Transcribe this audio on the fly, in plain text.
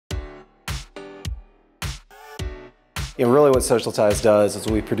Really what Socialtyze does is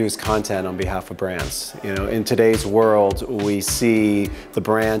we produce content on behalf of brands. In today's world, we see the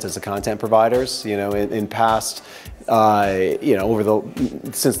brands as the content providers. In past, since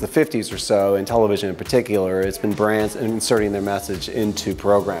the 50s or so, in television in particular, it's been brands inserting their message into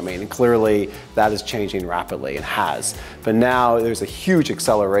programming. And clearly, that is changing rapidly and has. But now there's a huge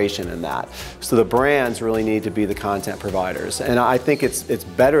acceleration in that. So the brands really need to be the content providers. And I think it's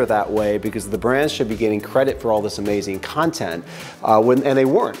better that way because the brands should be getting credit for all this amazing content, and they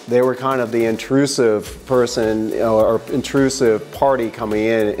weren't. They were kind of the intrusive person or intrusive party coming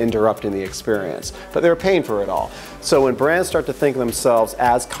in and interrupting the experience. But they were paying for it all. So when brands start to think of themselves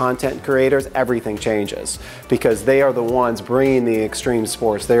as content creators, everything changes because they are the ones bringing the extreme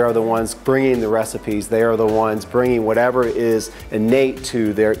sports. They are the ones bringing the recipes. They are the ones bringing whatever is innate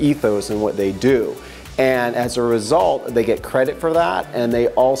to their ethos and what they do. And as a result, they get credit for that, and they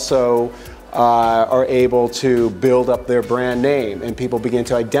also are able to build up their brand name, and people begin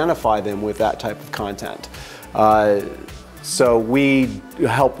to identify them with that type of content. So we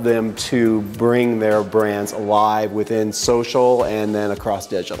help them to bring their brands alive within social and then across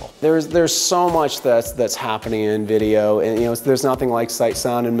digital. There's so much that's happening in video, and there's nothing like sight,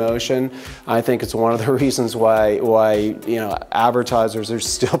 sound, and motion. I think it's one of the reasons why advertisers are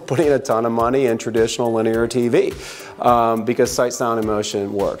still putting a ton of money in traditional linear TV because sight, sound, and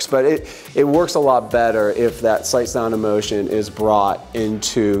motion works. But it works a lot better if that sight, sound, and motion is brought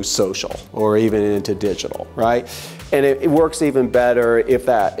into social or even into digital, right? And it works even better if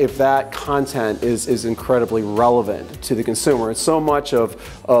that content is incredibly relevant to the consumer. And so much of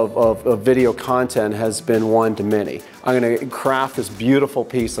video content has been one to many. I'm going to craft this beautiful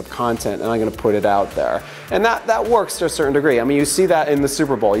piece of content and I'm going to put it out there. And that works to a certain degree. I mean, you see that in the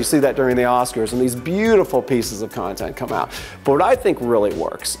Super Bowl, you see that during the Oscars, and these beautiful pieces of content come out. But what I think really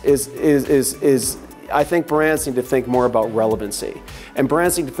works is I think brands need to think more about relevancy. And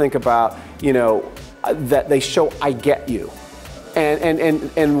brands need to think about, that they show I get you.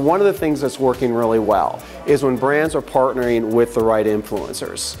 And one of the things that's working really well is when brands are partnering with the right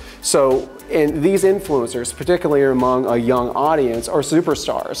influencers. So, and these influencers, particularly among a young audience, are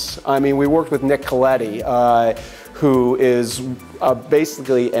superstars. I mean, we worked with Nick Coletti, who is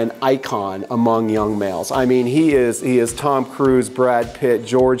basically an icon among young males. I mean, he is Tom Cruise, Brad Pitt,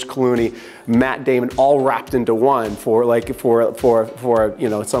 George Clooney, Matt Damon, all wrapped into one for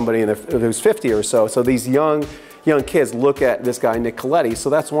somebody who's 50 or so. So these young kids look at this guy, Nick Coletti. So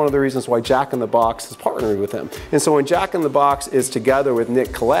that's one of the reasons why Jack in the Box has partnered with him. And so when Jack in the Box is together with Nick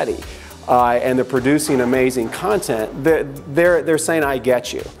Coletti and they're producing amazing content, they're saying, I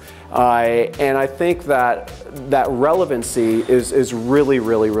get you. And I think that relevancy is really,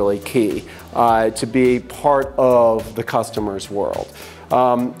 really, really key to be part of the customer's world.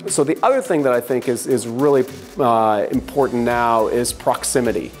 So the other thing that I think is really important now is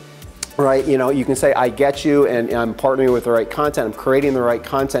proximity. Right, you can say I get you, and I'm partnering with the right content, I'm creating the right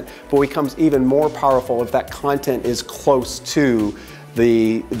content, but it becomes even more powerful if that content is close to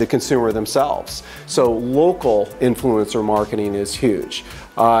the consumer themselves. So local influencer marketing is huge.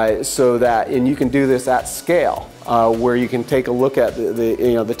 And you can do this at scale, where you can take a look at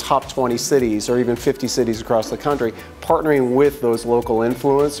the top 20 cities or even 50 cities across the country, partnering with those local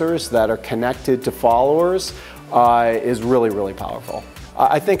influencers that are connected to followers is really, really powerful.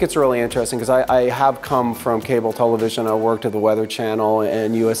 I think it's really interesting because I have come from cable television. I worked at the Weather Channel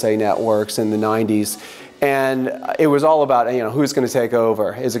and USA Networks in the 90s. And it was all about, who's going to take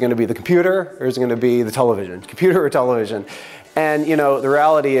over? Is it going to be the computer or is it going to be the television? Computer or television? And, the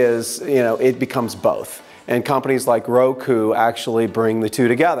reality is, it becomes both. And companies like Roku actually bring the two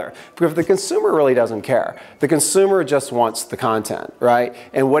together. Because the consumer really doesn't care. The consumer just wants the content, right?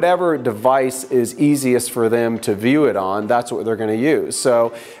 And whatever device is easiest for them to view it on, that's what they're going to use.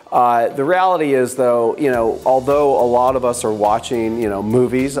 So the reality is, though, although a lot of us are watching,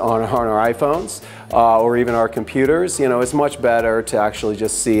 movies on our iPhones or even our computers, it's much better to actually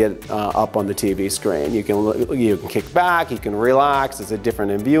just see it up on the TV screen. You can kick back, you can relax. It's a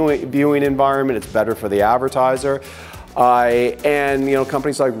different viewing environment. It's better for the advertiser. And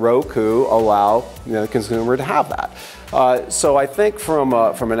companies like Roku allow the consumer to have that. So I think from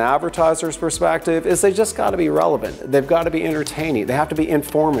an advertiser's perspective is they just got to be relevant. They've got to be entertaining. They have to be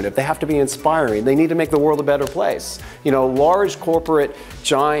informative. They have to be inspiring. They need to make the world a better place. Large corporate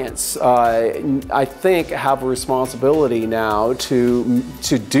giants, I think, have a responsibility now to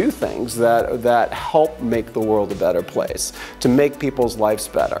do things that help make the world a better place, to make people's lives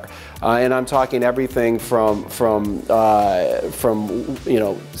better. And I'm talking everything from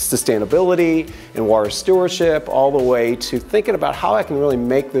sustainability and water stewardship all the way to thinking about how I can really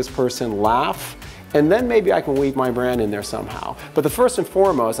make this person laugh and then maybe I can weave my brand in there somehow. But the first and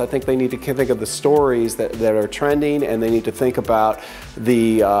foremost, I think they need to think of the stories that are trending, and they need to think about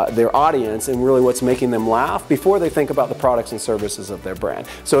their audience and really what's making them laugh before they think about the products and services of their brand.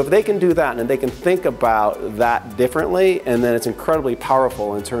 So if they can do that and they can think about that differently, and then it's incredibly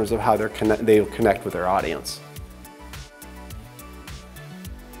powerful in terms of how they'll connect with their audience.